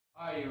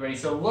Alright, everybody,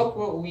 so look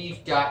what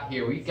we've got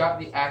here. We've got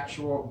the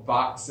actual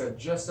box that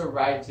just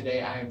arrived today.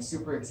 I am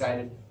super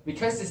excited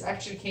because this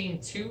actually came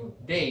 2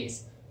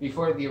 days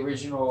before the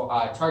original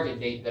target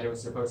date that it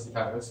was supposed to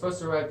come. It was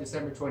supposed to arrive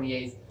December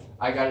 28th.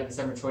 I got it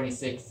December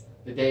 26th,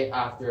 the day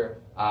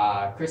after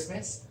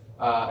Christmas.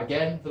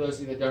 Again, for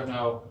those of you that don't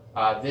know,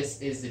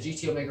 this is the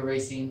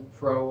Gtomegaracing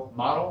Pro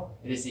model.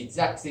 It is the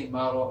exact same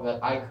model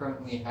that I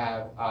currently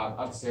have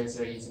upstairs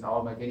that I use in all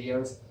of my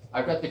videos.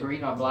 I've got the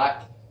green on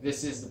black.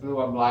 This is the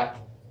blue on black,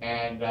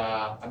 and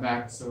I'm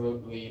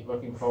absolutely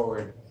looking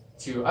forward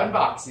to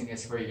unboxing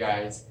this for you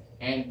guys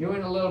and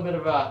doing a little bit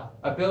of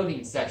a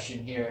building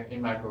session here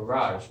in my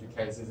garage,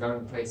 because it's the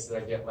only place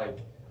that I get like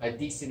a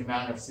decent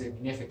amount of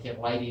significant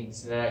lighting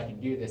so that I can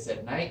do this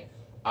at night.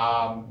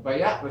 But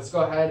yeah, let's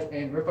go ahead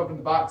and rip open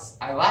the box.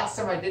 Last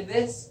time I did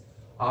this,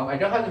 I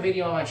don't have the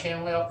video on my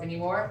channel up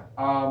anymore.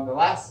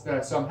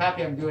 So I'm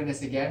happy I'm doing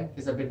this again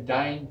because I've been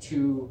dying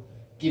to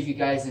give you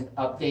guys an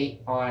update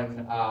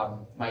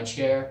on my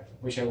chair,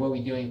 which I will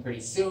be doing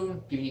pretty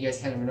soon, giving you guys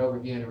kind of an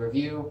overview and a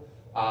review.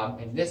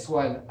 And this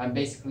one, I'm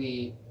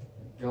basically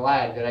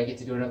glad that I get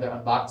to do another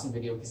unboxing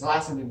video because the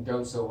last one didn't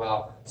go so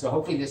well. So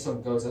hopefully this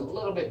one goes a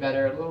little bit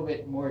better, a little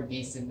bit more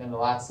decent than the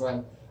last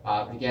one.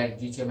 Again,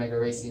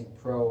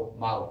 Gtomegaracing Pro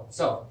model.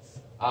 So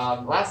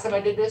last time I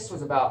did this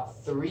was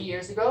about 3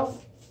 years ago.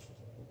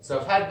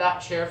 So I've had that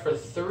chair for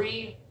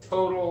 3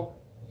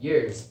 total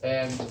years,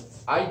 and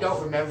I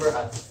don't remember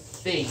a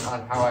thing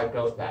on how I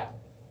built that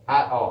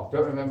at all.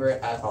 Don't remember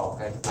it at all,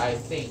 and I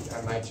think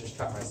I might just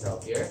cut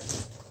myself here.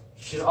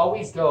 Should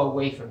always go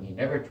away from you,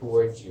 never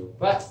towards you.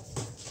 But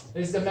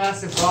this is a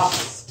massive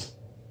box.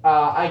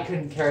 I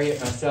couldn't carry it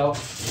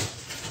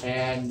myself,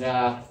 and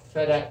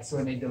FedEx,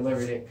 when they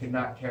delivered it, could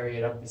not carry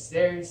it up the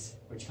stairs,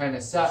 which kind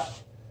of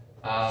sucked.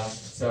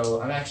 So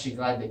I'm actually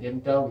glad they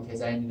didn't, though,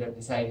 because I ended up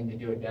deciding to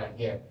do it down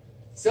here.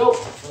 So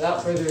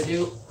without further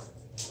ado,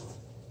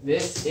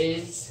 this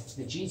is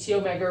the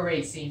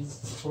Gtomegaracing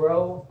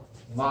Pro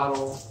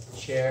model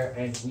chair,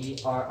 and we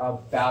are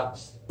about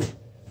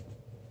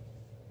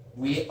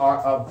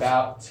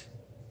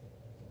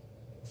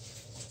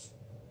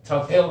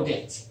to build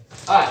it.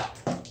 Alright.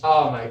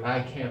 Oh my,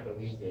 I can't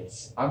believe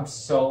this. I'm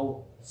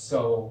so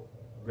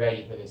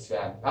ready for this,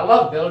 fam. I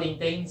love building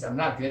things. I'm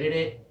not good at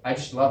it. I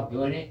just love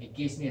doing it. It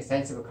gives me a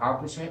sense of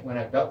accomplishment when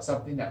I've built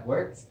something that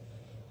works.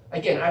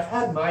 Again, I've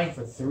had mine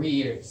for 3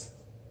 years.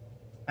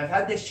 I've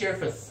had this chair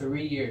for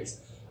 3 years.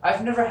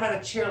 I've never had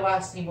a chair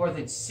last me more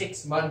than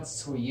 6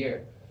 months to a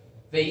year.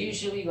 They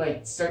usually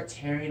like start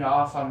tearing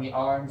off on the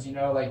arms, you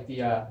know, like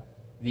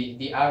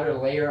the outer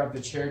layer of the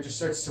chair just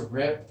starts to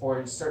rip,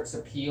 or it starts to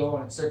peel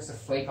and it starts to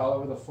flake all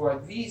over the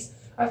floor. These,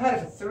 I've had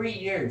it for 3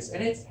 years,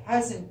 and there's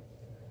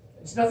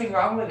nothing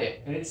wrong with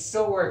it, and it's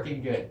still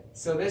working good.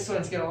 So this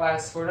one's gonna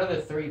last for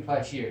another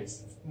 3+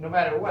 years, no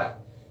matter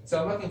what.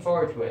 So I'm looking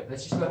forward to it.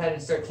 Let's just go ahead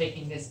and start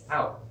taking this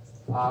out.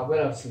 What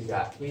else we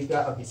got? We've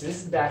got, okay, so this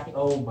is the backing.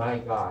 Oh my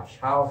gosh,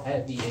 how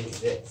heavy is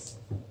this?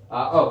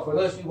 Oh, for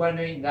those of you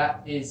wondering,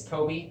 that is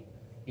Toby.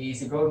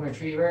 He's a golden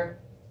retriever.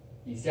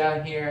 He's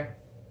down here,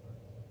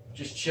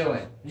 just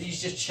chilling. He's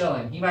just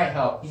chilling. He might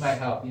help. You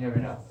never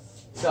know.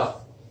 So,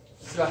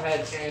 let's go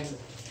ahead and,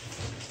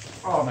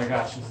 oh my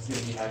gosh, this is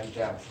going to be heavy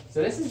down.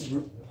 So this is,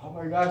 oh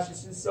my gosh,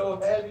 this is so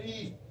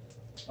heavy.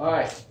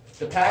 Alright,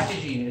 the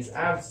packaging is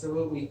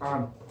absolutely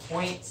on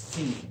point,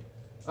 team.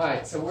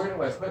 Alright, so where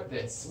do I put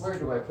this? Alright,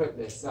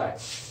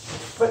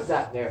 put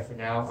that there for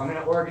now. I'm going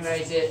to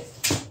organize it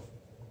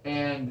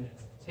and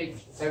take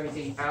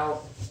everything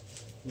out.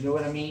 You know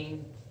what I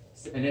mean?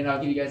 And then I'll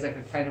give you guys like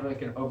a kind of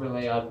like an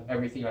overlay of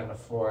everything on the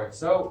floor.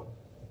 So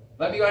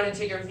let me go ahead and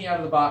take everything out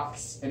of the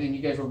box, and then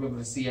you guys will be able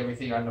to see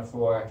everything on the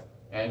floor,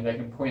 and I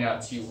can point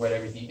out to you what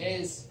everything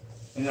is,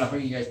 and then I'll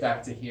bring you guys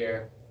back to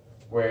here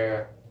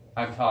where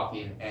I'm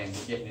talking and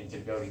getting into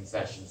building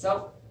session.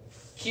 So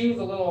cue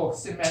the little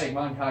cinematic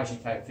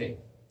montage type thing.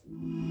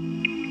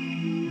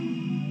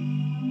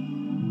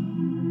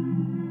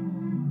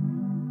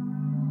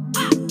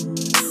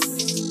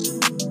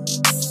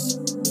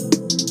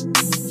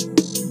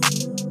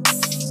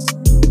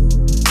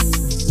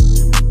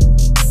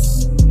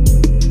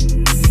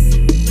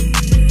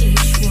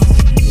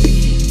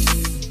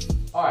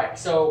 Alright,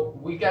 so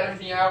we got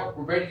everything out,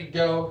 we're ready to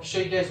go. Show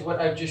you guys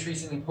what I've just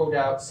recently pulled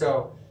out.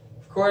 So,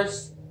 of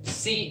course,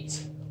 seat,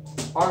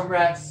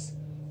 armrest,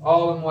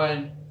 all in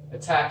one,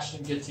 attached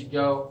and good to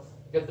go.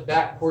 You got the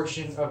back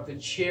portion of the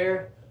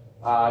chair.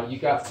 You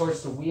got, of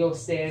course, the wheel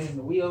stand and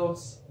the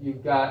wheels.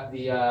 You've got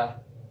the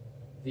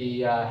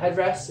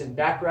headrest and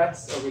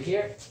backrest over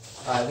here.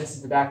 This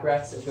is the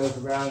backrest. It goes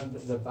around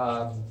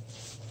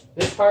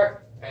this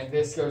part, and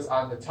this goes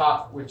on the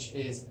top, which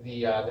is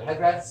the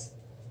headrest.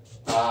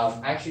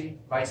 Actually,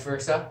 vice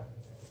versa.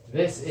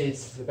 This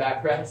is the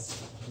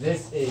backrest.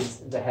 This is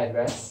the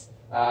headrest.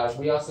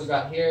 We also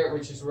got here,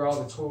 which is where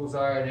all the tools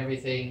are and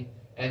everything,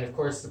 and of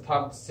course the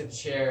pumps to the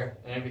chair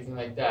and everything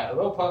like that. A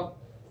low pump.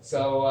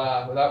 So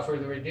without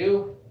further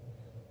ado,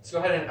 let's go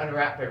ahead and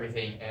unwrap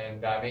everything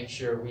and make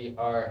sure we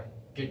are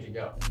good to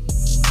go.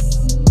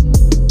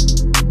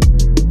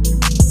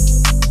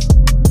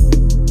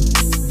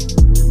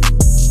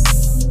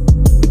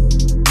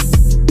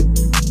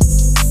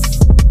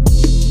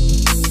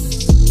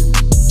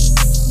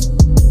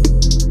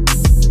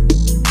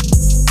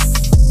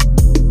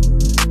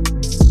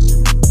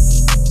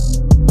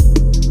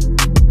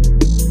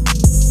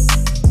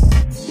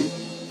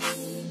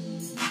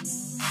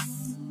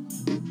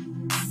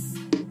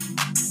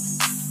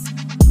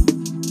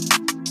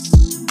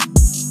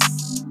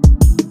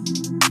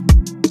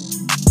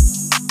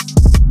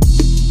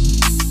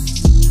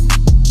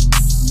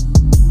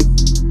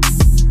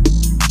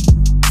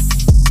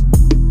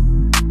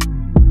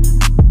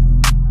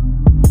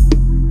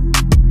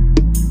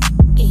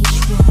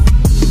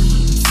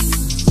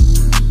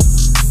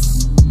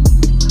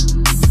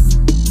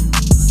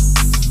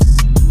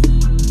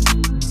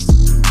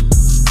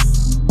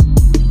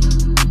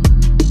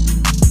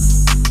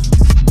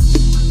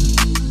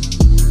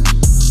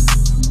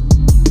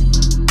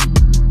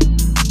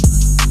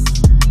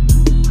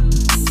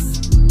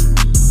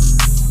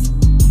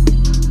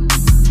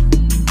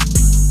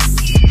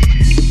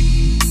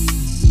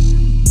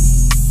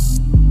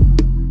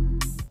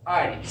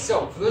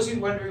 so for those of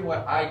you wondering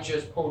what I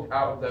just pulled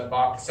out of the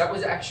box, that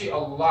was actually a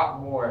lot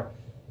more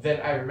than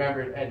I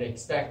remembered and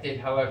expected.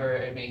 However,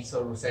 it makes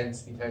total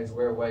sense because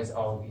where was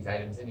all of these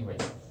items anyway?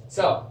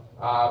 So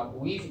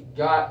we've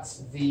got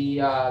the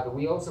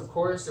wheels, of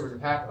course. There was a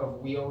pack of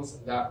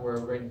wheels that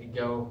were ready to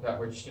go that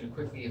we're just going to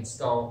quickly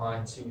install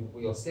onto the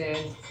wheel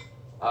stand.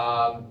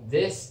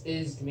 This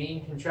is the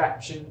main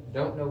contraption.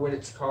 Don't know what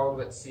it's called.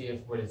 Let's see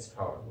what it's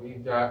called.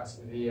 We've got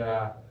the,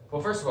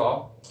 well, first of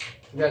all,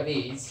 we got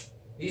these.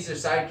 These are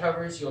side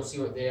covers. You'll see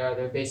what they are.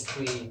 They're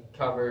basically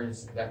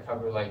covers that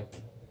cover, like,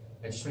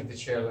 and just make the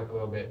chair look a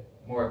little bit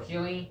more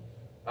appealing.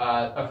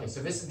 Okay,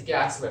 so this is the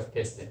gas lift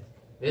piston.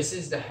 This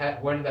is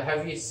one of the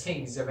heaviest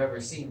things I've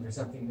ever seen for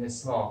something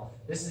this small.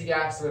 This is the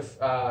gas lift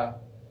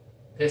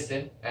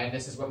piston, and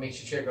this is what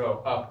makes your chair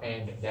go up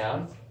and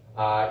down.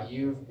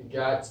 You've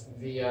got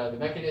the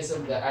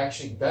mechanism that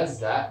actually does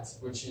that,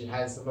 which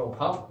has the little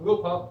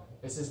pump.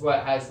 This is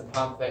what has the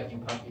pump that you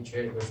pump your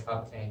chair, that goes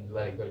up and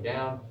let it go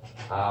down.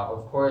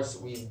 Of course,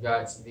 we've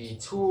got the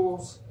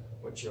tools,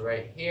 which are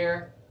right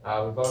here.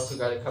 We've also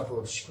got a couple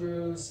of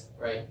screws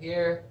right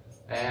here.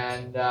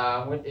 And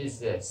what is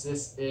this?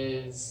 This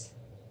is,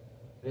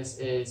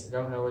 I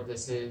don't know what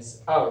this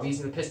is. Oh,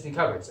 these are the piston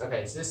covers.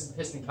 Okay, so this is the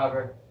piston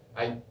cover.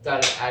 I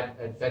thought I'd add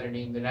a better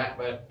name than that,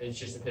 but it's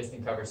just a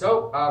piston cover.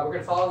 So we're going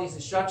to follow these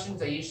instructions.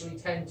 I usually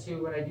tend to,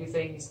 when I do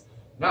things,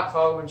 not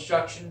follow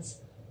instructions.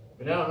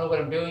 But I don't know what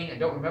I'm doing. I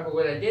don't remember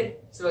what I did.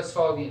 So let's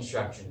follow the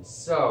instructions.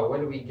 So what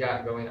do we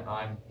got going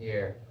on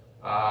here?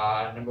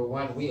 Number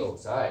one,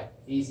 wheels. All right,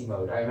 easy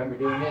mode. I remember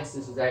doing this.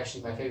 This is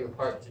actually my favorite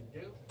part to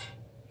do.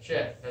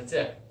 Shit, that's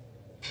it.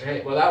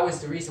 Okay, well, that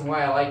was the reason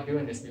why I liked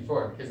doing this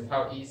before, because of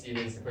how easy it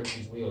is to put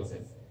these wheels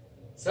in.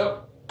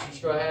 So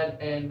just go ahead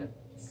and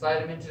slide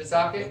them into the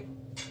socket.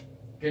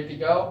 Good to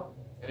go.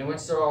 And then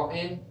once they're all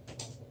in,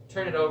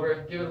 turn it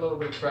over, give it a little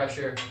bit of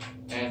pressure,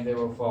 and they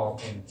will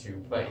fall into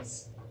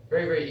place.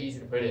 Very, very easy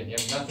to put in. You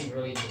have nothing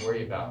really to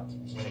worry about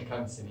when it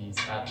comes to these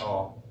at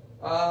all.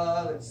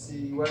 Let's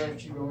see. Why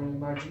don't you go in,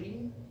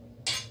 Margie?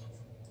 There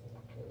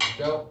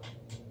we go.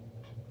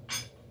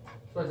 This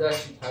one's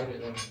actually tighter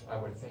than I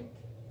would think.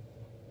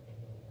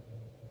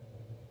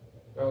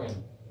 Go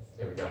in.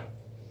 There we go.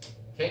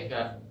 Okay,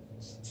 got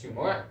two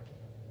more.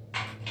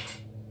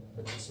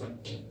 Put this one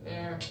in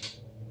there.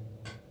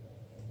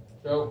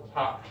 Go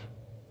pop.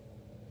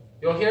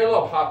 You'll hear a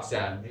little pop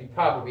sound. You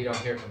probably don't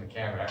hear it from the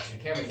camera. Actually,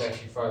 the camera's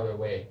actually farther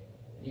away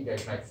than you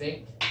guys might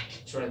think.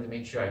 Just wanted to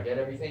make sure I get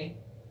everything.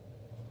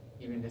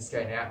 Even this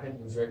guy napping,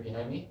 who's right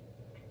behind me.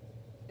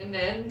 And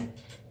then,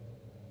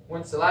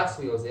 once the last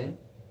wheel's in,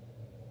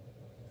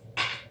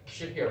 you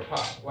should hear a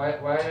pop.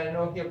 Why did I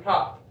know hear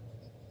pop?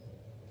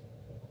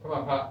 Come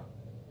on, pop.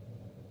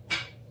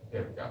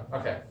 There we go.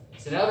 Okay.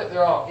 So now that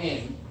they're all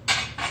in,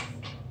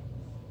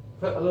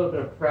 put a little bit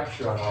of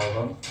pressure on all of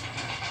them.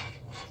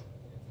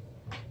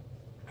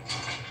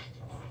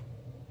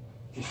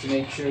 Just to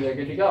make sure they're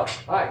good to go.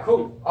 Alright,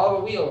 cool. All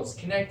the wheels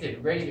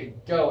connected, ready to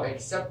go,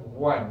 except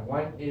one.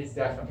 One is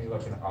definitely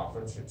looking off.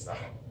 Let's fix that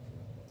one.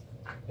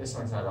 This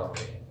one's not all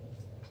the way in.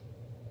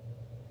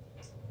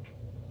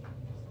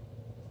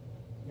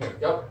 There we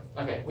go.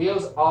 Okay,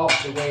 wheels all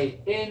the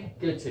way in.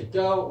 Good to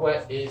go.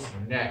 What is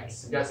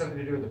next? We've got something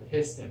to do with the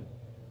piston.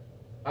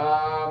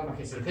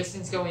 Okay, so the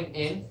piston's going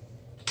in.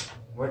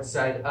 What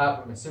side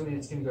up? I'm assuming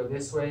it's going to go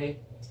this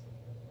way.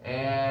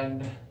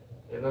 And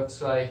it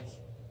looks like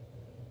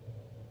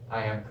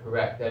I am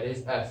correct. That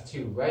is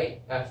F2,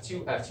 right?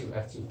 F2, F2,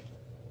 F2.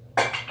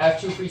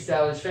 F2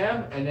 Freestylers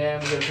fam. And then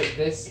we're going to put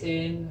this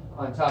in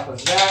on top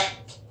of that.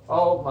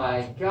 Oh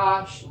my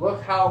gosh.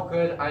 Look how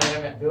good I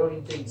am at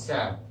building things,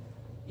 fam.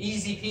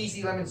 Easy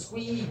peasy lemon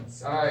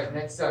squeeze. Alright,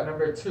 next up,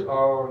 number 2.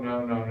 Oh,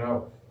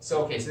 no.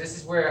 So, okay, so this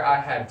is where I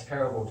had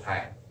terrible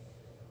time.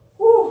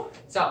 Whew.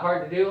 It's not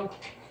hard to do.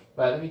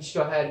 But let me just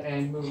go ahead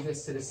and move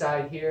this to the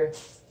side here.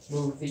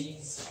 Move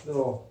these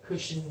little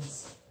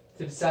cushions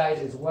to the side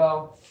as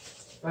well.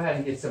 Go ahead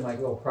and get some like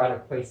little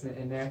product placement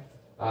in there.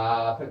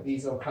 Put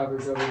these little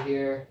covers over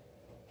here.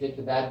 Get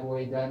the bad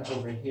boy done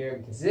over here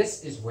because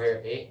this is where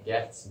it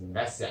gets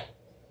messy.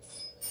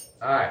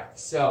 Alright,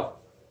 so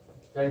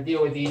gotta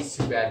deal with these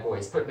two bad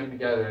boys, putting them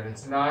together, and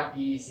it's not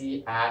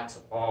easy at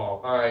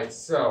all. Alright,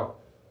 so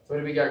what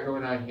do we got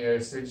going on here?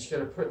 So we just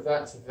gotta put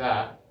that to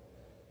that.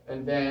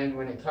 And then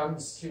when it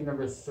comes to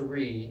number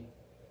 3,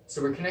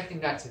 so we're connecting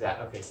that to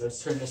that. Okay, so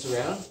let's turn this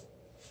around.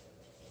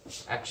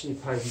 Actually,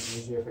 probably be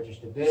easier if I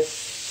just did this.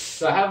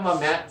 So I have them on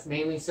mats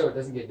mainly so it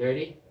doesn't get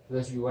dirty, for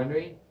those of you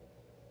wondering.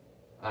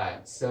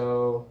 Alright,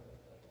 so...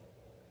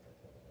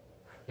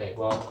 Okay,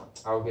 well,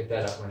 I'll get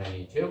that up when I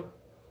need to.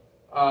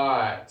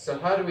 Alright, so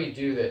how do we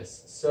do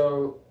this?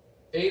 So,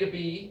 A to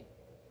B,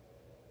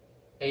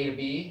 A to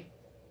B,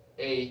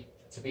 A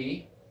to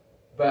B.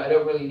 But I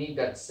don't really need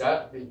that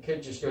step. We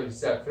could just go to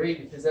step 3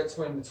 because that's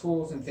when the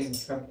tools and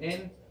things come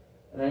in.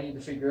 And I need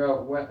to figure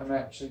out what I'm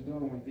actually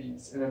doing with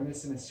these. And I'm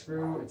missing a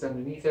screw. It's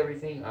underneath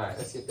everything. Alright,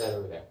 let's get that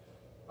over there.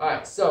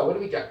 Alright, so what do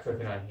we got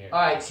cooking on here?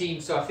 Alright,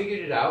 team, so I figured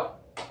it out.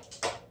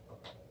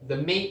 The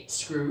mate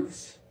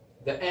screws,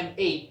 the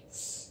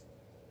M8s,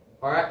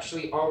 are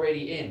actually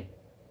already in.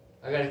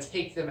 I gotta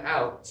take them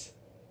out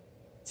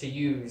to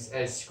use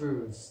as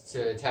screws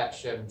to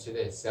attach them to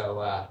this.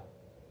 So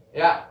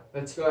yeah,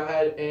 let's go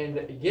ahead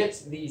and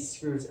get these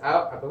screws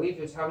out. I believe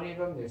there's how many of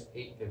them? There's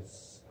 8.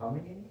 There's how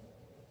many?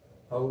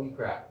 Holy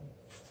crap.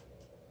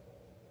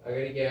 I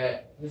gotta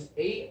get, there's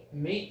 8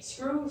 mate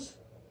screws?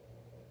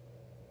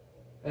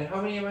 And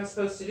how many am I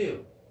supposed to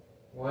do?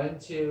 1,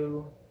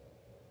 2,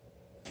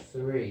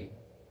 3.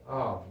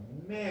 Oh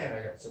man,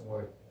 I got some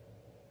work.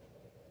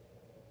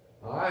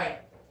 Alright,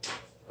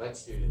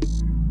 let's do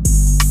this.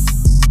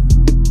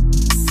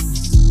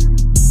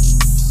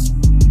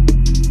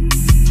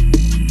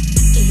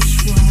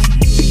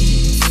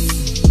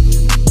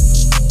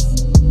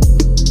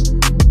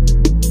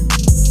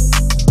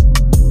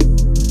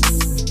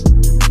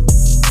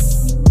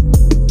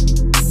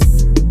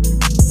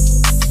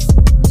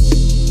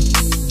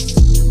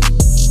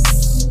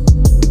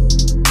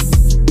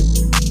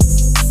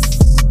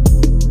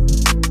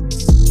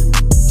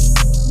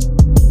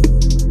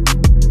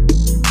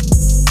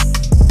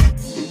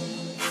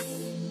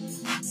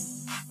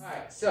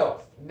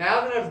 So,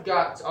 now that I've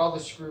got all the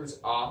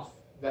screws off,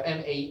 the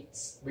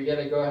M8s, we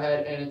gotta go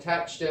ahead and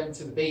attach them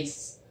to the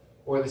base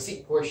or the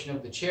seat portion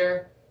of the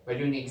chair by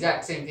doing the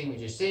exact same thing we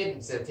just did.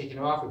 Instead of taking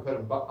them off, we put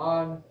them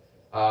on.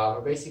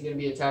 We're basically gonna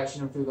be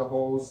attaching them through the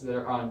holes that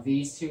are on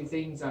these 2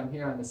 things on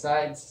here on the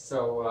sides.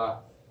 So,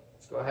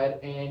 let's go ahead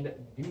and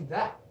do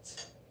that.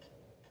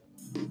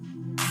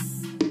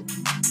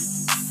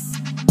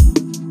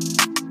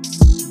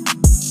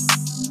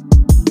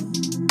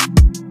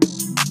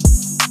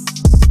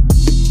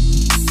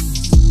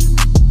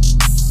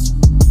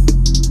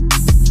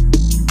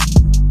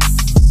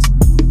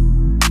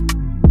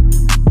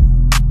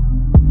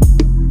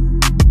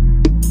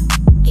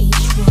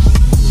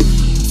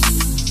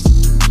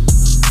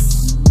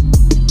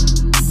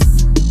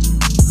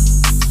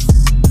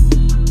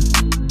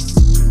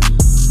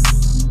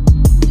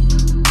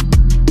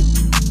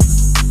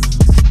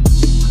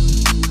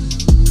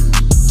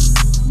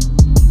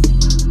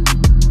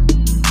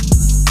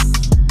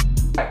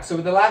 So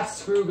with the last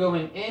screw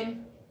going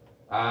in,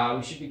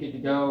 we should be good to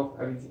go.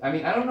 I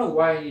mean, I don't know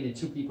why I needed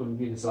 2 people to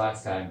do this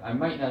last time. I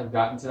might not have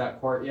gotten to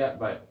that part yet,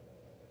 but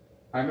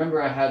I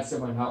remember I had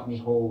someone help me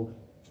hold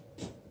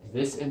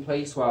this in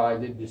place while I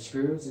did the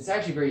screws. It's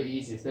actually very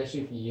easy,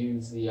 especially if you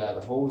use the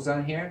holes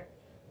on here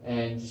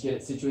and just get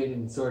it situated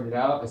and sorted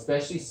out.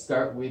 Especially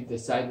start with the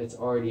side that's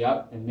already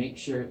up and make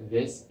sure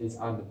this is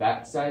on the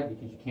back side,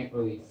 because you can't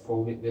really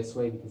fold it this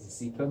way because the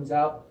seat comes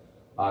out.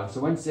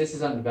 So once this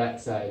is on the back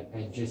side,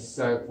 and just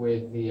start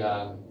with the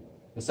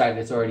side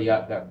that's already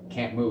up that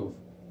can't move,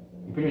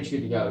 you're pretty much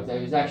good to go.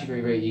 It was actually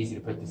very, very easy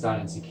to put this on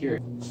and secure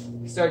it.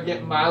 Start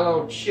getting my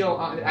little chill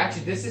on.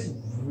 Actually, this is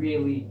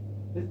really,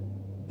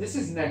 this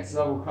is next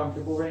level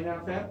comfortable right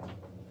now, fam.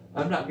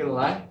 I'm not gonna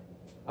lie.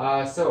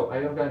 So I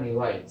don't got any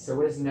light. So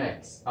what is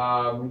next?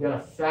 We gotta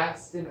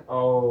fasten.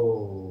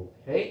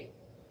 Okay.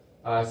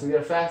 So we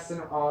gotta fasten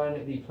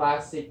on the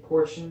plastic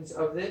portions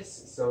of this.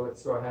 So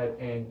let's go ahead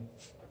and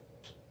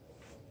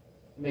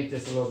make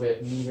this a little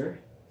bit neater.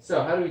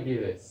 So how do we do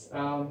this?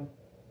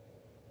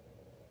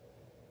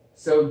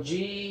 So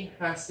G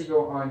has to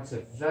go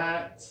onto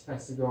that,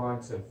 has to go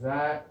onto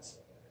that.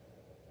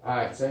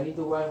 Alright, so I need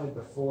the one with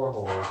the 4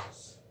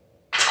 holes.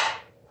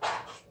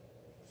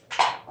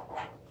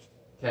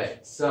 Okay,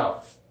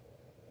 so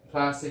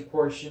plastic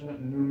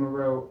portion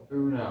numero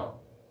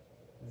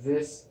 1.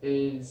 This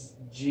is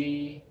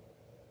G.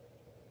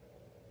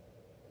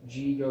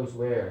 G goes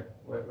where?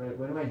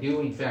 What am I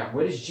doing, fam?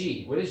 What is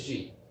G? What is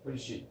G? What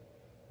is G?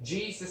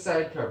 G is the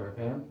side cover,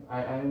 fam.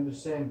 I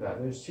understand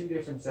that. There's 2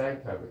 different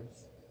side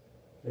covers.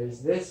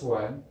 There's this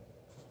one,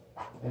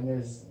 and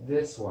there's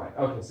this one.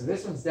 Okay, so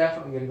this one's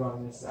definitely going to go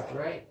on this side,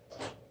 right?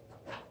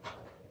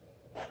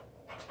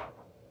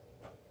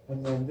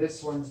 And then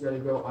this one's going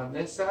to go on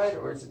this side,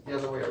 or is it the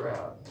other way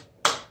around?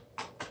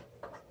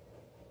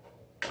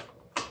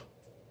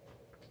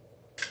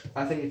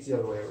 I think it's the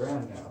other way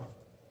around now.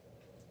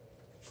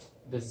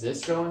 Does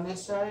this go on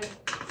this side?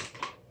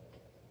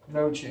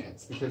 No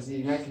chance, because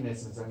the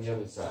mechanism's on the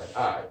other side.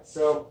 Alright,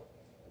 so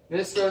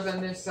this goes on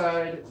this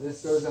side,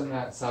 this goes on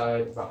that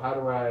side, but how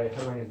do I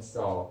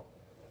install?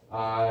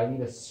 I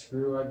need a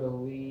screw, I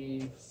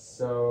believe,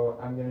 so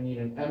I'm going to need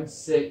an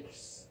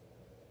M6.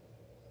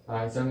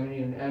 Alright, so I'm going to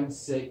need an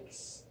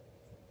M6,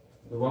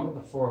 the one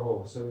with the 4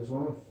 holes. So there's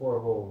one with 4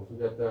 holes. We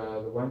got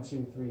the 1,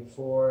 2, 3,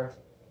 4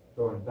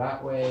 going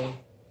that way.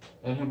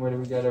 And then what do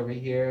we got over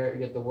here? We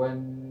got the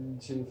 1,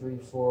 2, 3,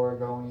 4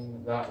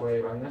 going that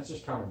way. I mean, that's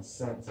just common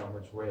sense on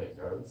which way it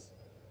goes.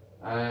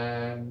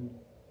 And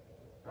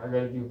I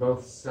gotta do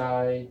both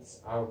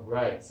sides.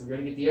 Alright, so we're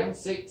gonna get the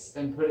M6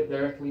 and put it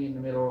directly in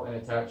the middle and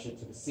attach it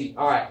to the seat.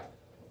 Alright,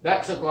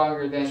 that took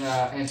longer than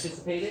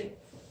anticipated.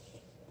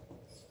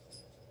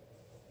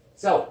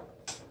 So,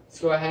 let's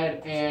go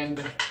ahead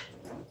and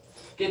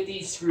get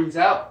these screws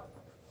out.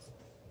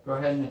 Go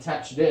ahead and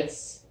attach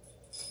this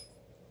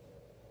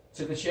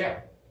to the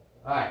chair.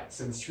 Alright,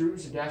 so the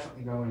screws are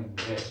definitely going in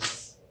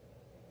this.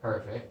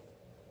 Perfect.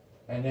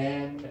 And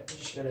then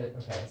just gotta,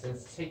 okay, so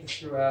let's take the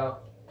screw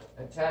out,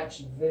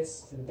 attach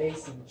this to the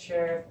base of the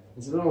chair.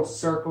 There's a little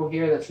circle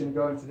here that's gonna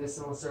go into this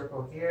little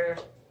circle here.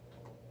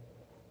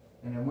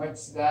 And then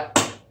once that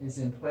is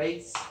in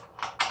place,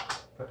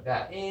 put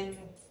that in.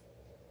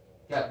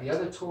 Got the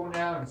other tool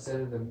now instead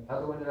of the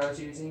other one that I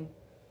was using.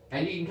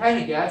 And you can kind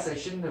of guess, I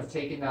shouldn't have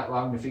taken that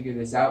long to figure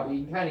this out, but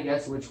you can kind of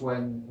guess which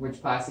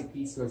plastic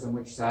piece goes on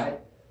which side.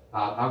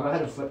 I'll go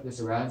ahead and flip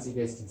this around so you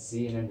guys can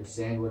see and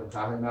understand what I'm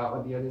talking about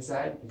on the other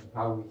side, because you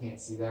probably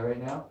can't see that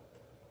right now.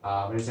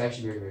 But it's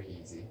actually very, very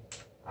easy.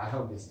 I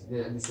hope this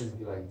doesn't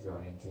feel like it's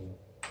going in, team.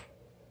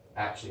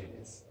 Actually, it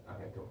is.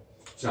 Okay, cool.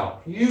 So,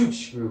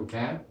 huge screw,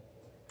 fam.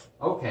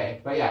 Okay,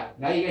 but yeah,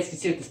 now you guys can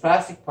see what this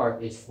plastic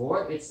part is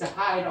for. It's to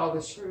hide all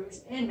the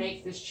screws and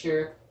make this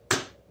chair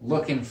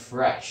looking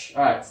fresh.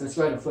 Alright, so let's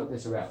go ahead and flip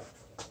this around.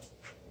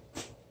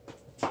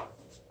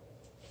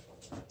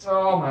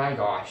 Oh my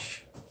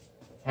gosh.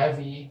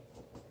 Heavy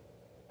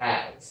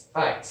as.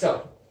 Alright,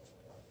 so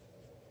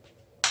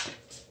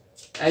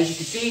as you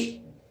can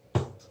see,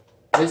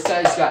 this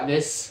side's got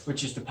this,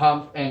 which is the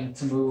pump, and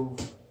to move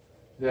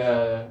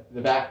the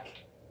back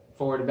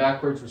forward and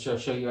backwards, which I'll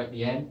show you at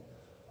the end.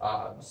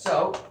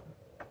 So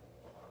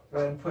go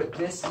ahead and put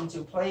this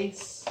into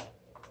place.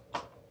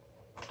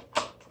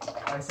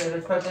 I said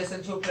let's put this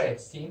into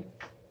place, team.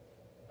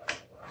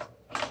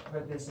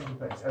 Put this into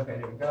place. Okay,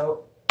 there we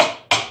go.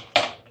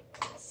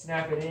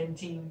 Snap it in,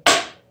 team.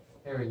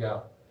 There we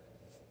go.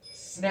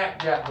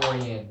 Snap that boy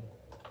in.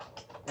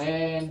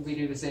 And we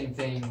do the same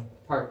thing,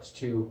 part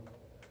 2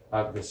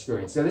 of the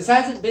screwing. So this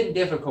hasn't been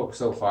difficult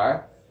so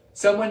far.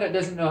 Someone that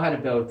doesn't know how to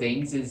build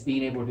things is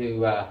being able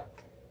to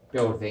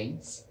build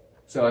things.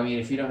 So, I mean,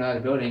 if you don't know how to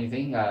build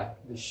anything,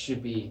 this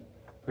should be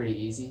pretty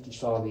easy. Just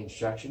follow the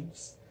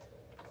instructions.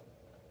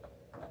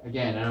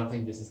 Again, I don't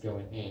think this is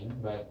going in,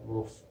 but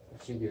we'll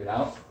figure it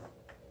out.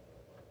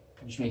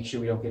 Just make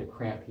sure we don't get a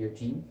cramp here,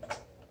 team.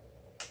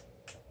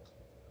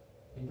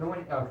 You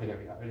going? Okay, there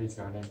we go. It is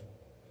going in.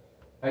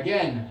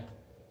 Again,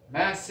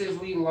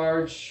 massively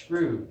large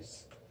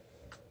screws.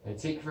 They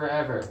take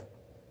forever.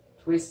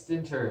 Twist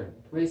and turn,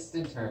 twist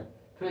and turn,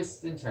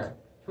 twist and turn,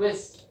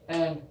 twist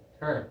and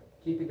turn.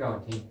 Keep it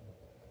going, team.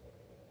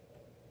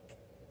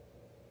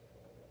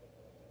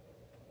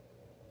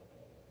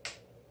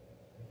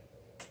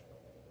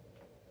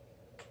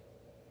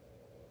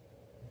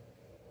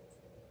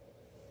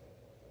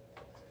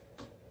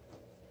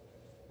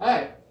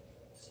 Alright,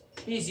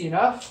 easy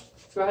enough.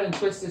 Let's go ahead and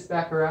twist this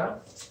back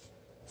around.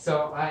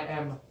 So I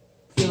am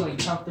feeling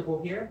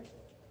comfortable here.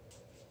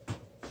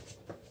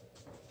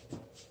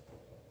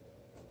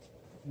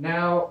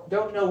 Now,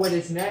 don't know what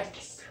is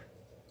next,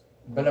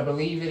 but I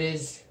believe it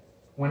is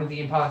one of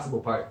the impossible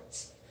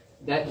parts.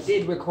 That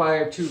did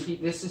require 2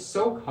 people. This is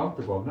so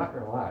comfortable, I'm not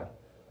going to lie.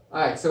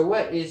 Alright, so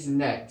what is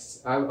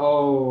next?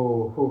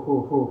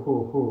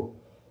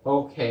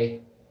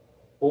 Okay.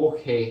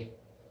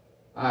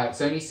 Alright,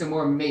 so I need some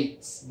more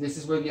mates. This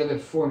is where the other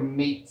 4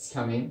 mates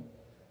come in.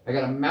 I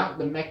gotta mount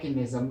the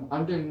mechanism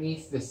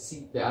underneath the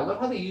seat there. I love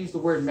how they use the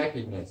word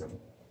mechanism.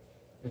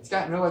 It's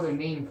got no other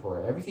name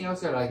for it. Everything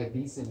else got like a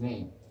decent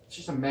name. It's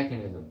just a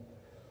mechanism.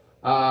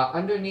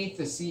 Underneath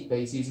the seat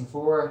base using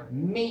 4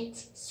 mate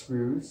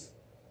screws.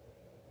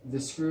 The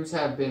screws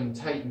have been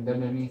tightened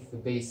underneath the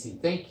base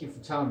seat. Thank you for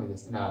telling me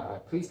this. Now,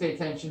 please pay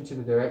attention to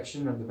the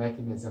direction of the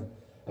mechanism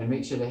and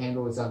make sure the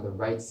handle is on the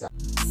right side.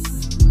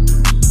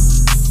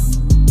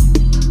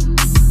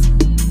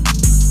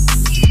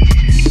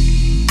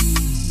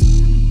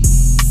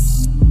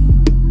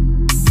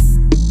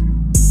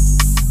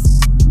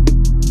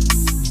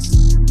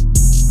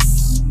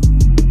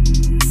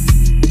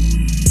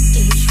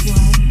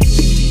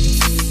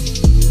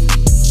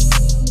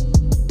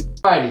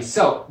 Alrighty,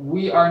 so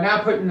we are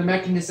now putting the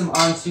mechanism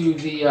onto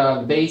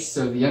the base,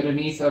 or the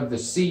underneath of the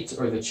seat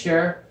or the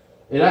chair.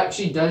 It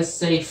actually does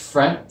say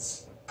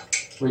front,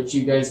 which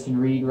you guys can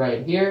read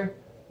right here,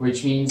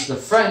 which means the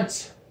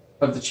front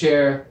of the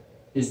chair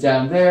is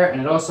down there, and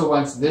it also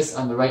wants this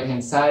on the right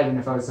hand side, and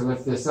if I was to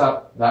lift this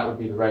up, that would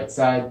be the right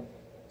side.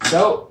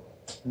 So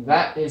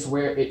that is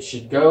where it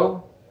should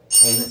go,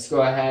 and let's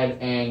go ahead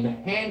and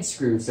hand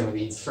screw some of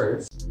these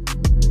first.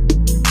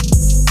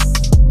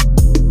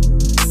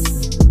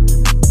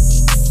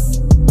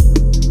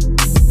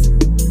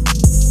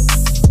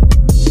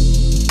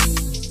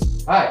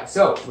 Alright,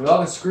 so with all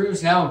the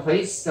screws now in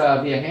place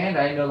via hand,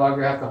 I no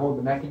longer have to hold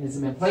the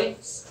mechanism in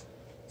place.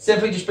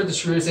 Simply just put the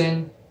screws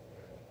in,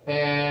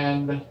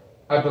 and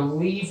I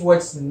believe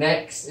what's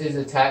next is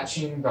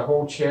attaching the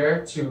whole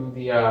chair to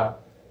the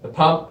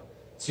pump,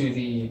 to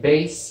the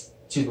base,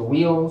 to the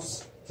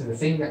wheels, to the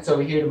thing that's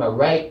over here to my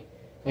right,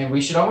 and we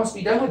should almost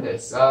be done with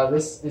this.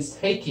 This is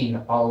taking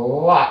a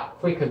lot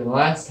quicker than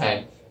last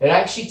time. It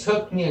actually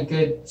took me a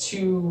good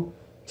 2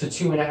 to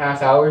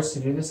 2.5 hours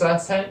to do this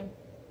last time.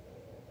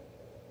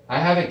 I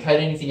haven't cut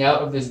anything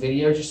out of this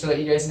video, just to let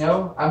you guys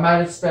know. I might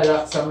have sped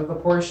up some of the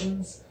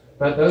portions,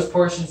 but those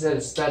portions that are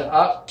sped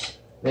up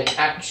They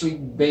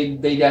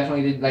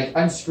definitely did, like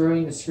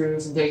unscrewing the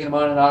screws and taking them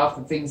on and off,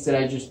 the things that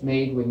I just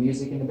made with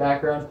music in the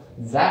background,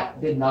 that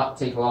did not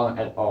take long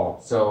at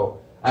all. So,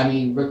 I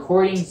mean,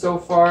 recording so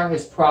far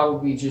has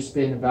probably just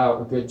been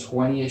about a good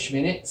 20-ish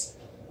minutes.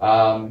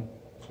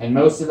 And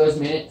most of those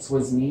minutes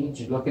was me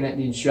just looking at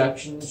the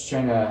instructions,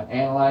 trying to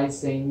analyze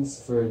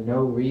things for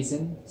no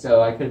reason.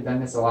 So I could have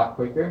done this a lot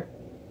quicker.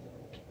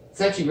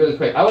 It's actually really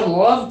quick. I would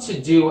love to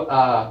do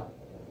a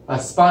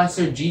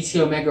sponsored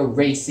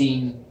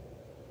Gtomegaracing.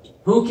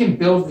 Who can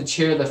build the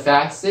chair the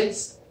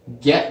fastest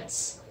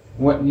gets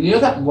what, you know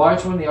that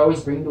large one they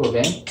always bring to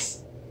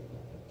events?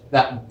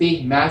 That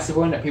big, massive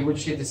one that people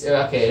just get this.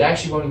 Okay, it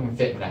actually won't even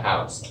fit in the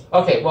house.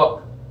 Okay,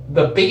 well,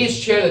 the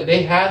biggest chair that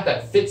they have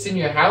that fits in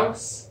your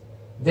house,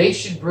 they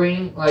should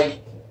bring like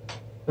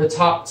the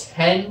top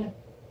 10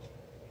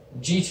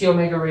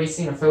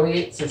 Gtomegaracing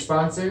affiliates or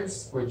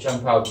sponsors, which I'm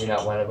probably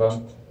not one of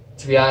them.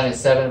 To be honest,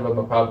 7 of them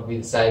will probably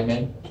be the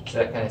sidemen, so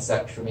that kind of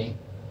sucks for me.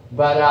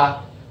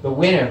 But the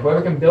winner,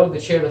 whoever can build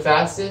the chair the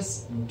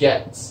fastest,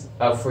 gets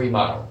a free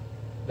model.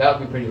 That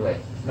would be pretty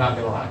lit, not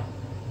gonna lie.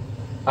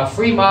 A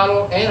free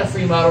model and a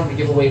free model to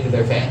give away to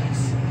their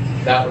fans.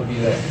 That would be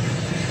lit.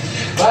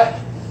 But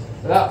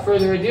without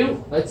further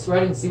ado, let's go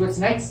ahead and see what's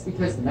next,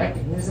 because the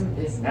mechanism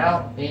is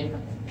now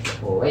in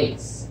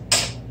place.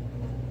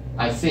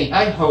 I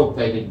hope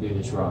I didn't do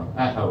this wrong.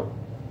 I hope.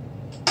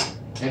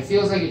 It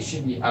feels like it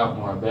should be out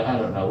more, but I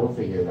don't know. We'll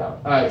figure it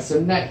out. Alright, so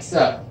next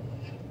up.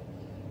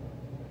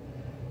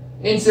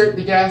 Insert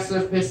the gas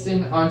lift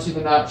piston onto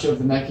the notch of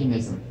the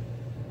mechanism,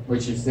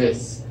 which is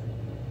this.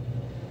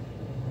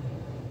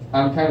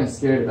 I'm kind of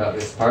scared about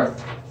this part.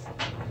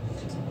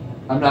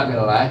 I'm not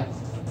gonna lie.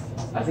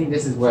 I think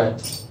this is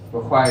what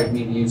required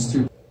me to use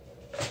 2.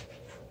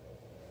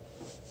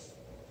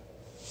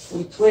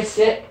 We twist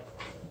it.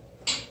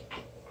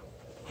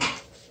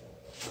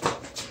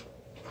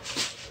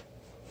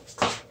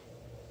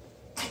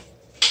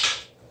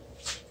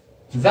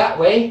 That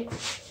way.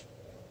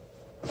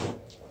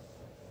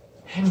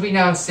 And we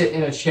now sit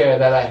in a chair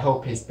that I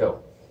hope is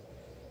built.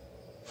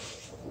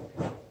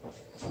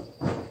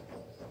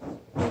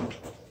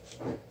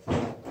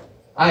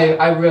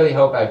 I really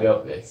hope I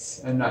built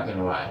this. I'm not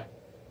gonna lie.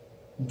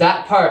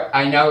 That part,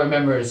 I now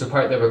remember, is the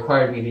part that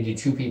required me to do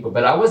 2 people,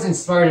 but I wasn't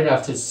smart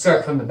enough to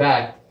start from the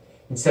back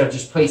instead of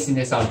just placing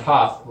this on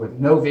top with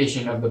no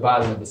vision of the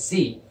bottom of the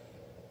seat.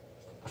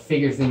 I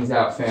figure things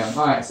out, fam.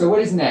 Alright, so what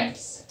is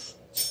next?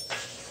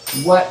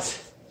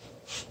 What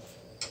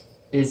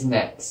is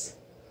next?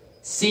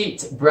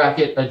 Seat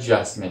bracket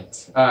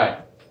adjustment. Alright.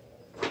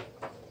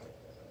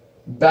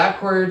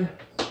 Backward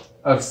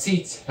of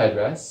seat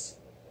headrest.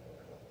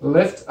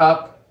 Lift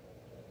up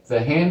the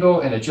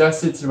handle and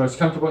adjust it to the most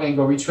comfortable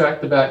angle.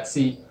 Retract the back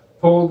seat.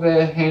 Pull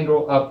the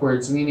handle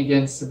upwards. Lean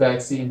against the back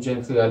seat and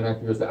gently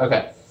automatically goes down.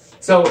 Okay.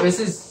 So this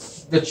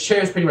is, the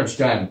chair is pretty much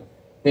done.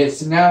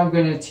 It's now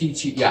going to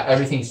teach you, yeah,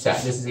 everything's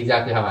set. This is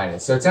exactly how mine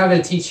is. So it's now going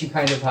to teach you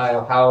kind of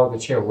how the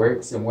chair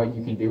works and what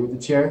you can do with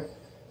the chair.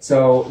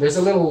 So there's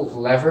a little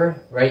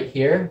lever right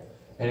here.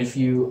 And if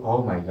you,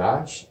 oh my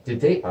gosh,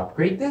 did they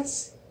upgrade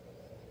this?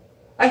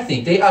 I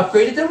think they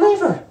upgraded the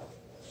lever.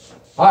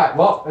 Alright,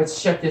 well,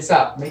 let's check this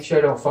out. Make sure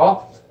I don't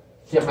fall.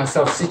 Get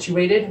myself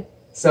situated.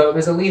 So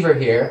there's a lever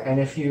here,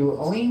 and if you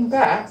lean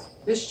back,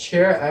 this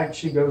chair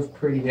actually goes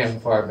pretty damn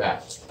far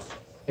back.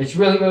 It's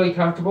really, really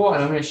comfortable,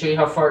 and I'm going to show you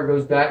how far it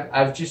goes back.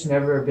 I've just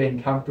never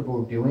been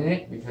comfortable doing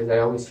it because I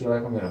always feel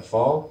like I'm going to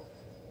fall.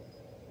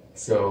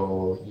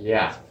 So,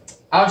 yeah.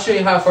 I'll show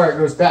you how far it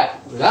goes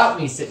back without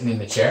me sitting in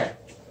the chair.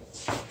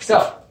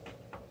 So,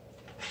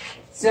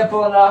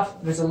 simple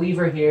enough. There's a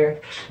lever here.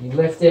 You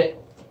lift it.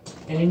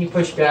 And then you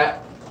push back,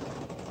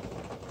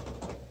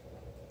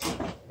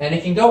 and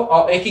it can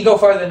go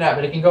farther than that,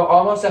 but it can go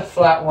almost a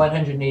flat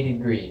 180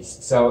 degrees.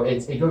 So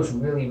it goes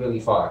really, really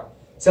far.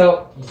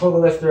 So you pull the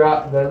lever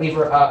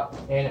up,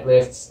 and it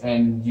lifts,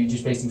 and you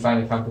just basically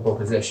find a comfortable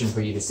position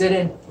for you to sit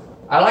in.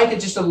 I like it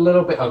just a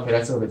little bit. Okay,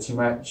 that's a little bit too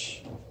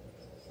much.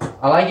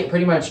 I like it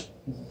pretty much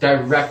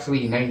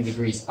directly 90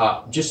 degrees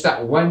up, just the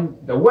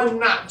one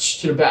notch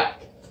to the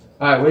back.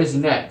 All right, what is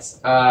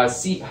next?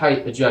 Seat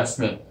height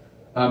adjustment.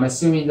 I'm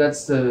assuming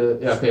that's the,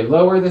 okay,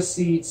 lower the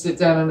seat, sit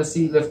down on the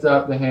seat, lift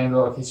up the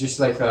handle. Okay, it's just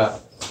like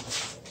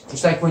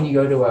when you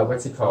go to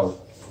what's it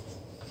called?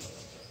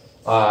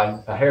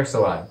 A hair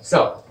salon.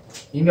 So,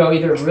 you can go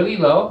either really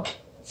low,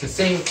 it's the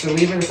same, the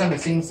lever is on the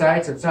same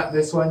side, so it's not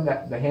this one, the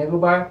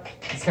handlebar.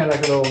 It's kind of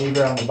like a little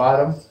lever on the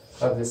bottom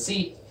of the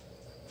seat.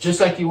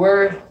 Just like you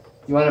were,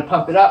 you want to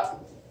pump it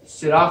up,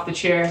 sit off the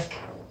chair,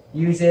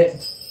 use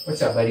it.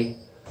 What's up, buddy?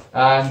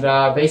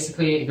 And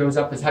basically it goes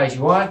up as high as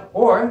you want,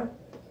 or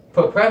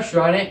put pressure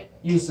on it,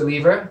 use the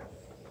lever,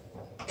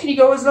 and you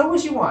go as low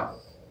as you want.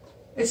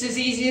 It's as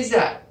easy as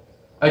that.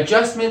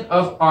 Adjustment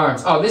of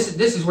arms. Oh, this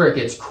is where it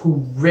gets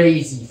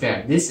crazy,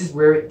 fam. This is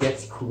where it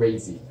gets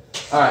crazy.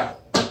 Alright,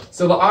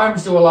 so the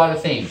arms do a lot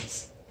of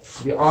things.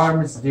 The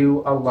arms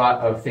do a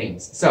lot of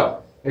things.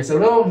 So, there's a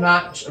little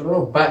notch, a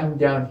little button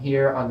down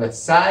here on the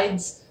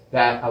sides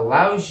that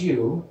allows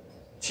you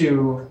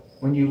to,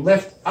 when you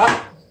lift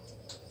up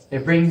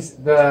it brings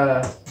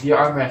the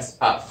armrest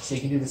up. So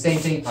you can do the same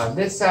thing on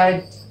this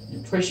side.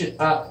 You push it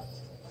up,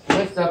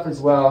 lift up as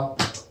well,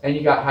 and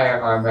you got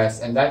higher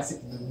armrest. And that's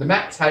the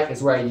max height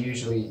is where I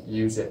usually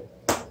use it.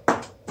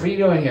 What are you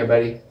doing here,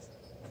 buddy? You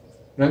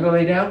wanna go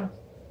lay down?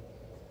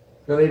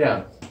 Go lay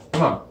down.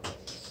 Come on.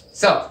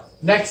 So,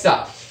 next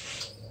up.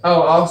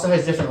 Oh, it also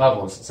has different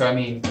levels. So, I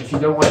mean, if you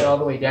don't want it all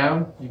the way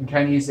down, you can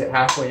kind of use it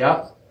halfway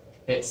up.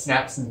 It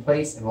snaps in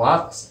place and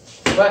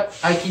locks. But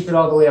I keep it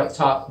all the way up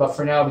top. But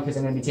for now, because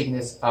I'm going to be taking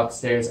this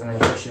upstairs, I'm going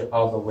to push it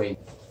all the way.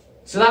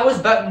 So that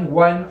was button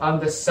 1 on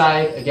the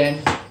side.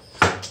 Again,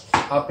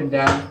 up and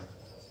down.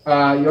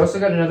 You also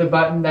got another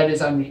button that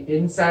is on the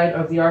inside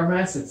of the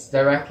armrest. It's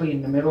directly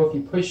in the middle. If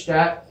you push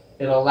that,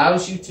 it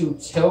allows you to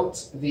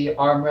tilt the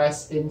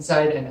armrest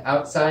inside and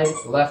outside,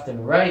 left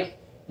and right.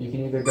 You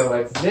can either go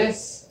like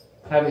this,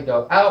 have it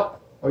go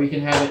out, or you can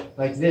have it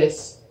like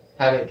this,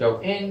 have it go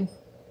in.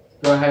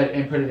 Go ahead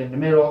and put it in the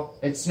middle.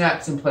 It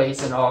snaps in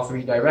place in all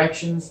 3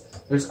 directions.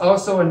 There's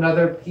also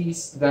another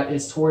piece that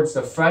is towards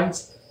the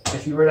front.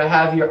 If you were to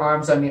have your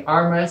arms on the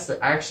armrest,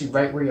 they're actually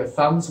right where your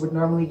thumbs would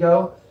normally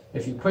go.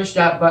 If you push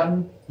that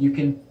button, you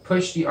can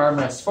push the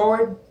armrest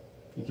forward.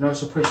 You can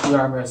also push the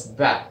armrest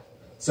back.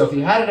 So if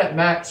you had it at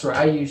max, where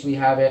I usually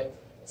have it,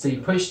 so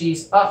you push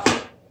these up,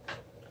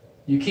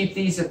 you keep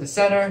these at the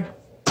center,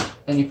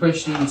 and you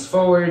push these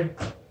forward,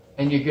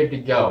 and you're good to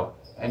go.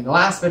 And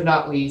last but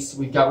not least,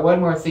 we've got one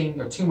more thing,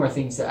 or 2 more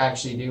things to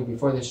actually do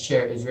before this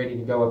chair is ready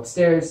to go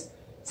upstairs.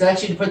 It's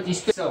actually to put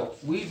these. So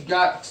we've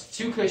got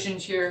 2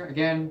 cushions here.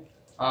 Again,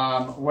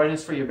 one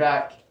is for your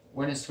back,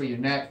 one is for your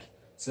neck.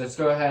 So let's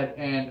go ahead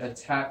and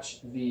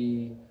attach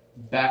the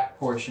back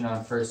portion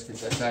on first,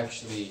 because that's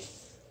actually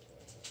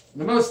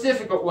the most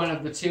difficult one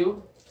of the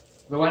 2.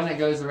 The one that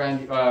goes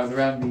around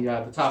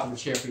the top of the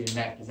chair for your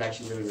neck is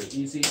actually really, really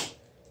easy.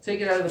 Take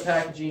it out of the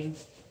packaging.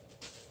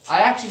 I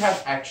actually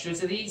have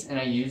extras of these, and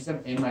I use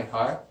them in my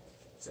car.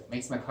 So it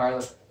makes my car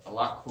look a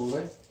lot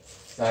cooler.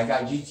 So I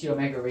got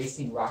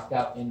Gtomegaracing rocked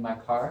out in my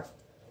car.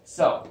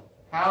 So,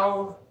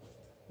 how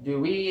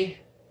do we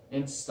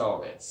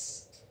install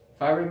this?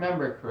 If I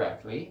remember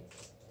correctly,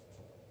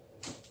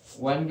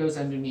 one goes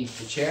underneath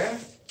the chair,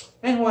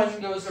 and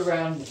one goes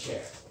around the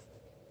chair.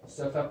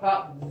 So if I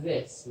pop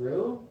this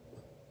through,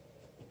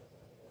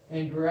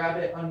 and grab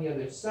it on the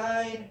other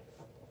side,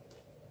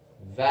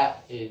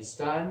 that is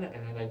done.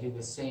 And then I do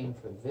the same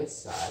for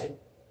this side.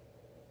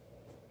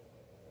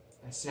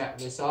 I snap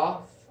this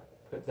off,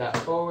 put that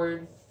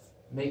forward,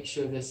 make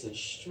sure this is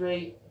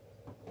straight.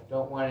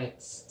 Don't want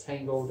it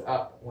tangled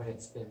up when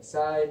it's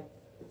inside.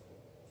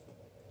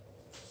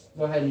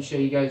 Go ahead and show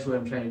you guys what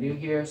I'm trying to do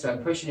here. So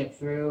I'm pushing it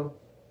through,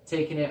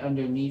 taking it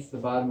underneath the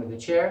bottom of the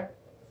chair.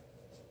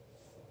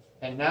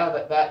 And now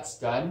that that's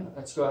done,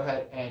 let's go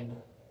ahead and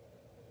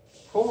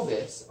pull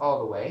this all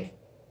the way.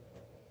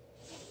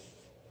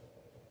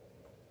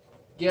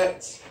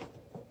 Get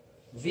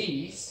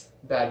these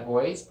bad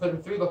boys, put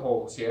them through the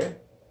holes here.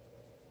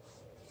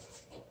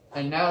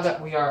 And now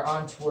that we are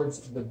on towards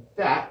the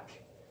back,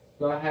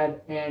 go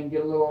ahead and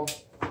get a little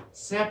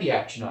snappy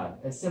action on.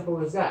 As simple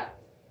as that.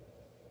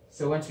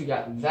 So once we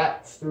got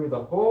that through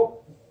the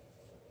hole,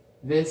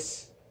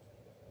 this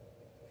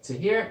to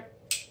here,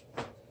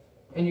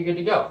 and you're good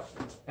to go.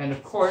 And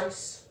of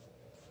course,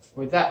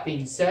 with that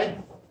being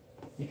said,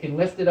 you can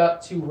lift it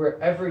up to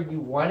wherever you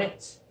want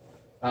it.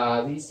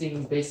 These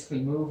things basically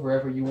move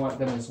wherever you want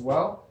them as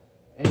well.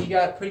 And you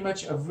got pretty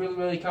much a really,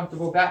 really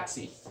comfortable back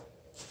seat.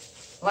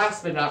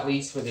 Last but not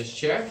least for this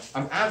chair,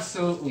 I'm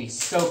absolutely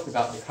stoked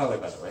about the color,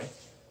 by the way.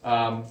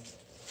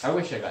 I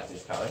wish I got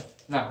this color,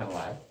 not gonna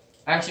lie.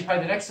 Actually,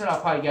 probably the next one I'll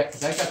probably get,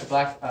 because I got the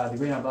black, the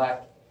green on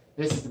black.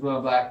 This is the blue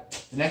on black.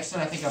 The next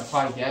one I think I'll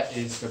probably get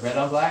is the red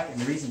on black. And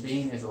the reason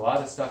being is a lot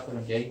of stuff that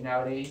I'm getting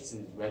nowadays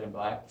is red and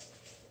black.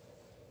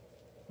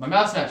 My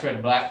mouse mat's red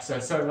and black, so I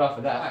started off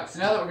with that. Right, so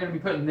now that we're going to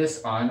be putting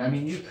this on, I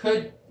mean, you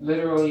could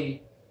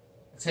literally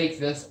take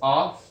this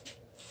off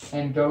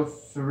and go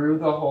through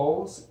the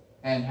holes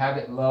and have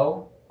it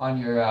low on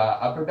your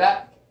upper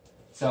back.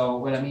 So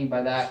what I mean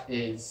by that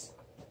is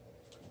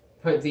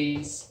put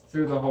these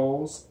through the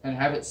holes and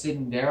have it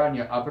sitting there on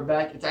your upper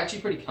back. It's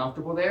actually pretty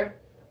comfortable there,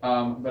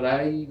 but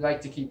I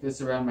like to keep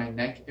this around my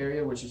neck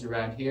area, which is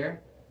around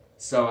here.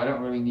 So I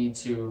don't really need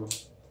to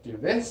do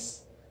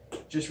this.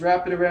 Just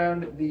wrap it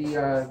around the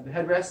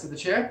headrest of the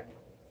chair.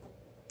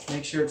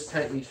 Make sure it's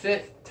tightly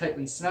fit,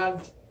 tightly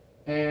snugged,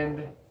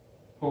 and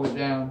pull it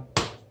down.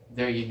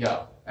 There you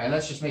go. And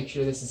let's just make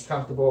sure this is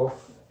comfortable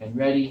and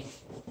ready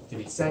to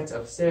be sent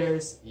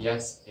upstairs.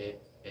 Yes,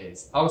 it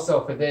is.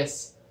 Also for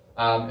this,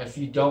 if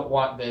you don't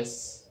want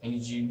this and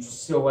you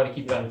still want to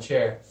keep it on the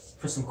chair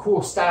for some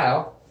cool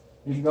style,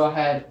 you can go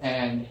ahead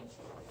and,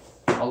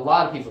 a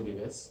lot of people do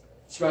this,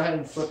 just go ahead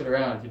and flip it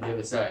around to the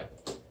other side.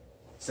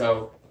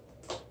 So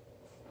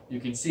you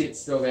can see it's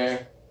still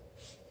there.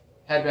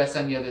 Headrest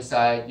on the other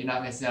side. You're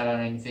not missing out on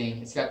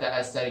anything. It's got that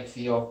aesthetic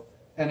feel.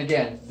 And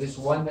again, this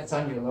one that's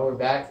on your lower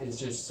back is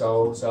just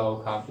so, so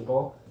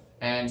comfortable.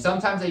 And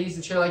sometimes I use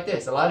the chair like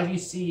this. A lot of you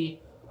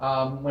see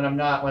when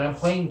I'm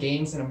playing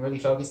games and I'm really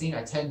focusing,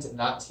 I tend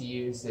not to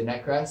use the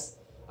neck rest.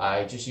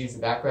 I just use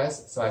the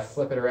backrest. So I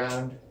flip it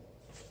around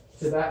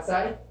to that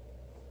side,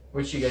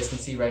 which you guys can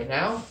see right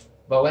now.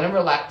 But when I'm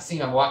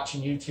relaxing, I'm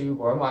watching YouTube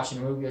or I'm watching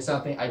a movie or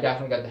something, I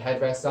definitely got the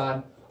headrest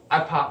on. I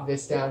pop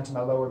this down to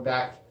my lower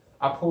back.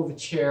 I pull the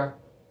chair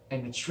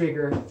and the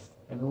trigger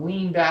and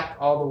lean back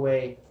all the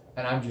way,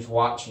 and I'm just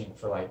watching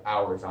for like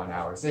hours on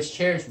hours. This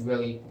chair is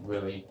really,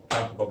 really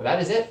comfortable. But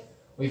that is it.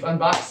 We've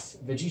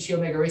unboxed the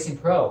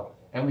Gtomegaracing Pro,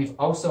 and we've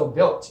also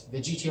built the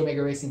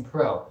Gtomegaracing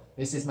Pro.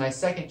 This is my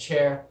second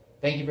chair.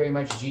 Thank you very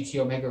much,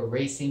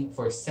 Gtomegaracing,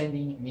 for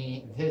sending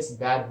me this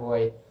bad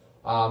boy.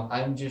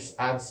 I'm just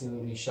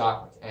absolutely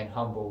shocked and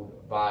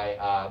humbled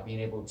by being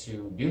able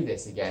to do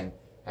this again.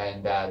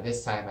 And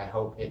this time, I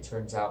hope it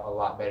turns out a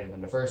lot better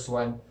than the first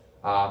one.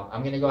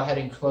 I'm going to go ahead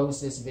and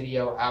close this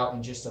video out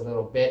in just a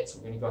little bit. So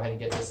we're going to go ahead and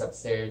get this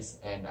upstairs,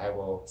 and I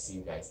will see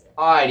you guys there.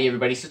 Alrighty,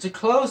 everybody. So to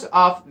close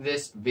off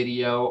this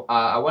video,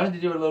 I wanted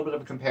to do a little bit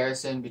of a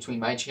comparison between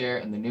my chair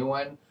and the new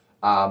one.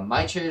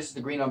 My chair is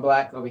the green on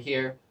black over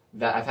here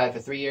that I've had for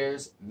 3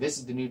 years. This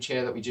is the new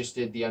chair that we just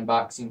did the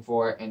unboxing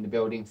for and the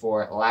building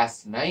for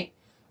last night,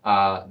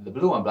 the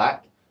blue on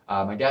black.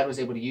 My dad was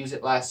able to use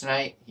it last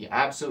night. He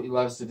absolutely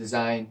loves the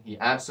design, he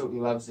absolutely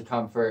loves the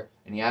comfort,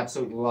 and he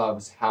absolutely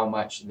loves how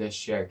much this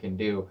chair can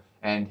do.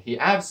 And he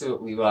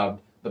absolutely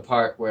loved the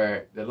part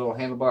where the little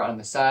handlebar on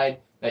the side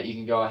that you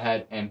can go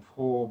ahead and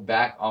pull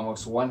back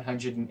almost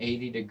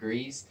 180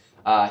 degrees.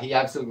 He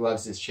absolutely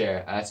loves this chair,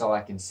 and that's all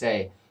I can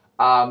say.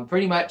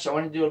 Pretty much, I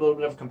want to do a little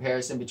bit of a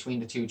comparison between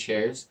the two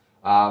chairs.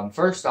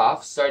 First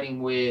off,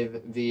 starting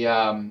with the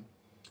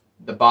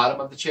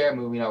bottom of the chair,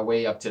 moving our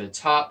way up to the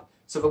top.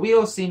 So the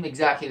wheels seem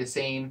exactly the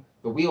same,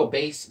 the wheel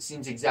base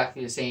seems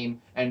exactly the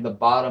same, and the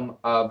bottom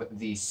of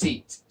the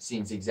seat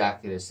seems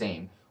exactly the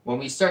same. When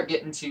we start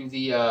getting to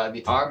the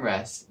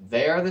armrests,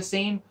 they are the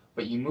same,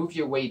 but you move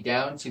your way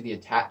down to the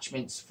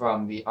attachments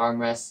from the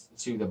armrest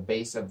to the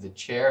base of the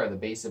chair or the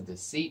base of the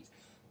seat.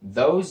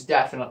 Those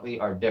definitely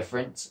are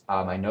different.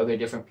 I know they're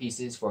different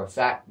pieces for a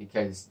fact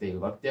because they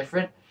look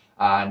different.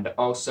 And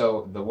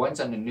also, the ones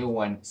on the new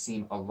one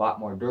seem a lot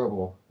more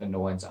durable than the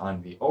ones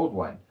on the old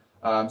one.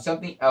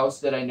 Something else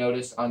that I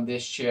noticed on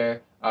this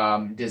chair,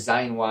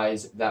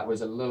 design-wise, that was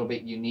a little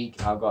bit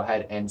unique, I'll go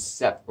ahead and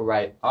step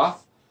right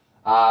off.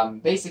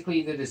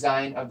 Basically, the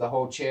design of the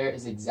whole chair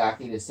is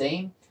exactly the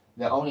same.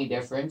 The only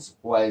difference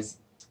was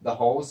the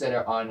holes that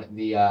are on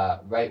the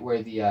right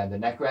where the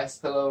neck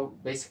rest pillow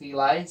basically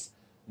lies.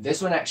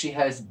 This one actually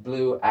has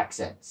blue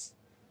accents.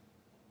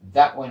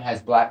 That one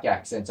has black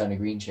accents on the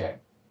green chair.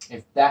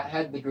 If that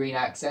had the green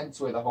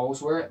accents where the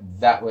holes were,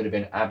 that would have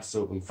been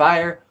absolutely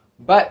fire.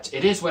 But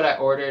it is what I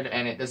ordered,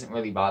 and it doesn't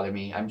really bother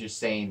me. I'm just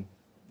saying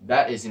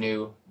that is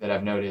new that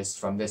I've noticed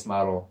from this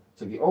model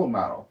to the old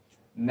model.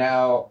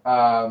 Now,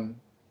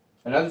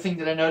 another thing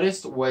that I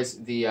noticed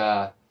was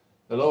the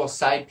little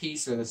side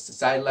piece or the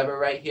side lever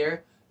right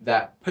here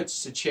that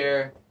puts the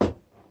chair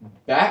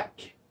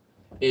back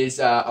is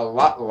a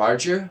lot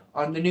larger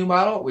on the new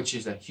model, which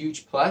is a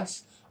huge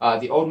plus.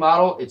 The old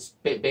model, it's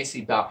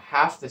basically about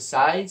half the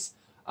size.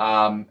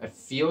 It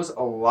feels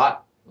a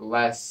lot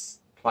less.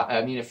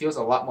 It feels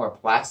a lot more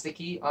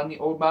plasticky on the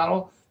old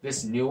model.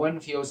 This new one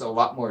feels a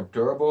lot more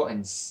durable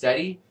and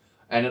steady.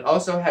 And it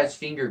also has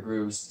finger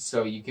grooves,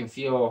 so you can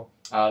feel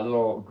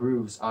little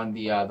grooves on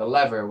the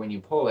lever when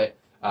you pull it.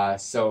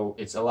 So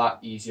it's a lot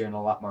easier and a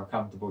lot more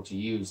comfortable to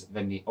use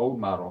than the old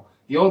model.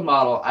 The old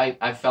model,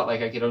 I felt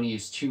like I could only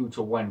use 2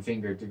 to 1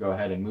 finger to go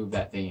ahead and move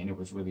that thing, and it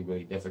was really,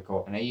 really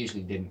difficult. And I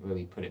usually didn't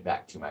really put it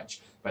back too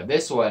much. But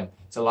this one,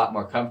 it's a lot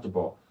more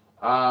comfortable.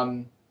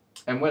 And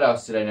what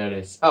else did I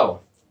notice? Oh,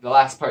 the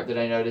last part that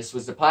I noticed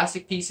was the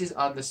plastic pieces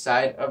on the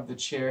side of the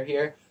chair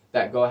here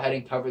that go ahead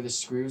and cover the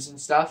screws and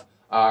stuff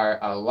are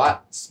a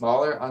lot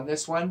smaller on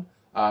this one.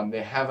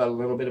 They have a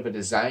little bit of a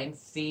design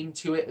theme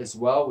to it as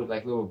well, with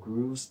like little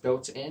grooves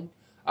built in,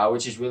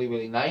 which is really,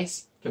 really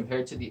nice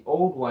compared to the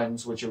old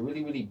ones, which are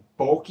really, really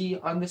bulky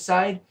on the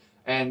side,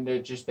 and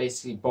they're just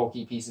basically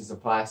bulky pieces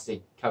of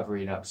plastic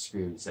covering up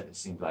screws, that it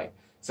seemed like.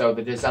 So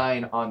the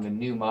design on the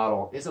new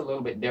model is a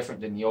little bit different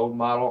than the old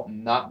model,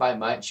 not by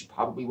much. You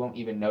probably won't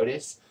even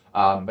notice.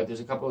 But there's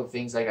a couple of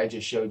things like I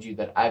just showed you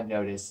that I've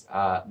noticed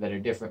that are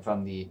different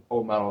from the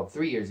old model of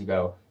 3 years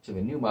ago to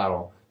the new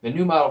model. The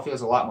new model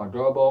feels a lot more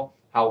durable.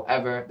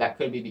 However, that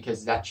could be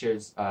because that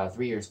chair's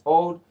 3 years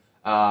old.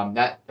 I'm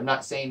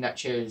not saying that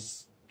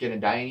chair's going to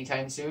die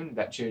anytime soon.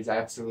 That chair's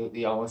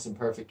absolutely almost in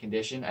perfect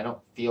condition. I don't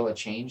feel a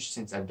change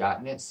since I've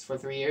gotten it for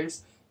 3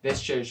 years.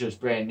 This chair's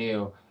just brand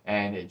new,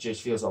 and it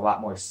just feels a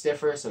lot more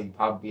stiffer, so you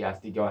probably have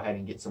to go ahead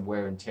and get some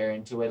wear and tear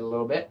into it a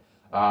little bit.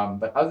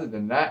 But other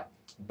than that,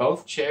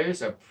 both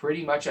chairs are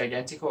pretty much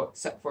identical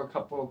except for a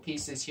couple of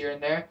pieces here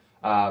and there.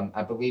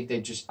 I believe they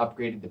just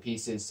upgraded the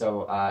pieces,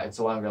 so it's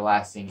longer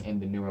lasting in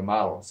the newer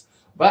models.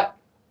 But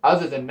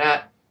other than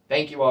that,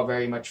 thank you all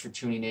very much for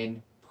tuning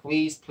in.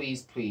 Please,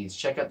 please, please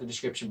check out the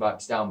description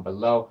box down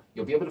below.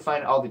 You'll be able to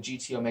find all the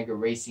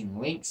Gtomegaracing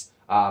links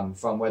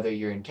from whether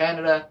you're in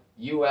Canada,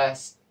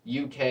 US,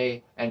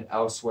 UK, and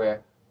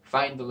elsewhere.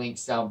 find the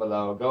links down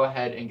below. Go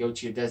ahead and go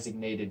to your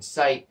designated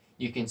site.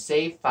 You can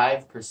save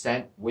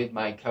 5% with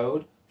my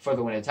code for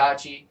the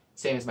Witachi,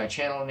 same as my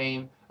channel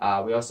name.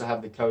 We also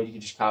have the code. You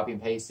can just copy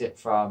and paste it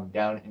from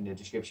down in the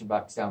description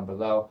box down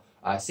below.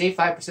 Save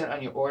 5%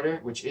 on your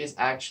order, which is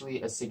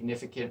actually a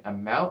significant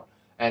amount.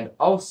 And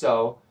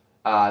also,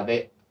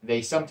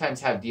 they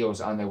sometimes have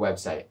deals on their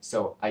website.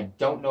 So I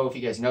don't know if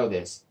you guys know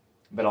this,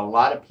 but a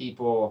lot of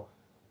people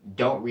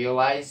don't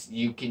realize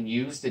you can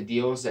use the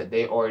deals that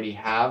they already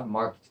have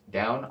marked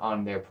down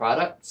on their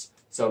products.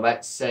 So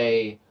let's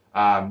say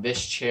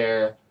this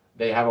chair,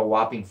 they have a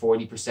whopping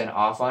 40%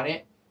 off on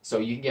it. So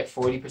you can get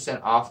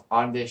 40% off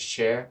on this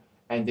chair,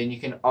 and then you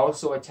can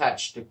also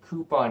attach the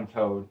coupon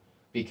code,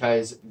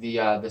 because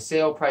the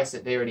sale price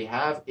that they already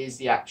have is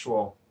the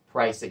actual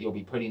price that you'll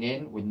be putting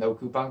in with no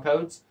coupon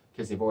codes,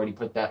 because they've already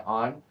put that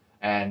on.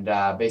 And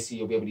basically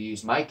you'll be able to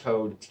use my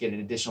code to get an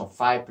additional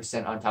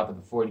 5% on top of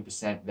the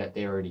 40% that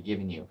they're already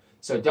giving you.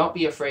 So don't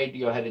be afraid to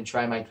go ahead and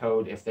try my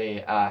code if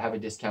they have a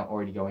discount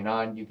already going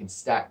on. You can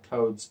stack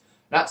codes,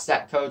 not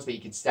stack codes, but you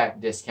can stack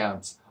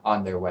discounts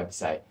on their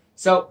website.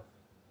 So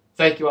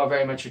thank you all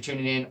very much for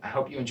tuning in. I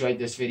hope you enjoyed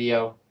this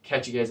video.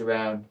 Catch you guys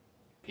around.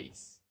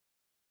 Peace.